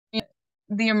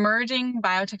the emerging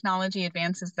biotechnology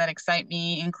advances that excite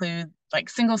me include like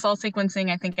single cell sequencing.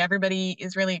 I think everybody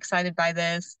is really excited by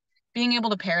this. Being able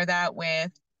to pair that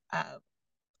with uh,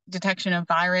 detection of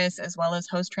virus as well as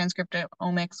host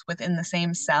transcriptomics within the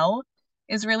same cell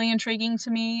is really intriguing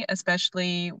to me,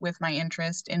 especially with my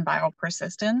interest in viral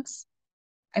persistence.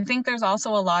 I think there's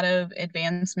also a lot of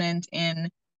advancement in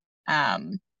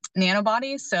um,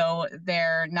 nanobodies. So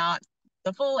they're not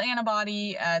the full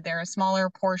antibody, they're a smaller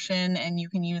portion, and you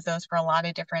can use those for a lot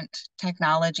of different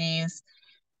technologies.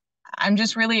 I'm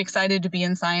just really excited to be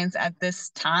in science at this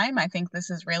time. I think this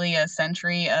is really a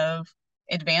century of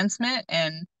advancement.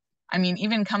 And I mean,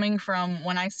 even coming from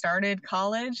when I started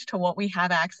college to what we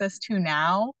have access to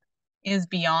now is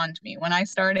beyond me. When I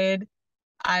started,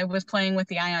 I was playing with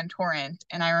the ion torrent,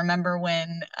 and I remember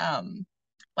when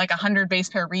like 100 base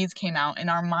pair reads came out, and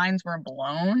our minds were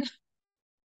blown.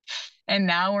 And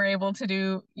now we're able to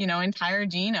do, entire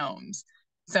genomes.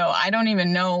 So I don't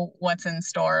even know what's in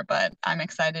store, but I'm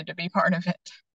excited to be part of it.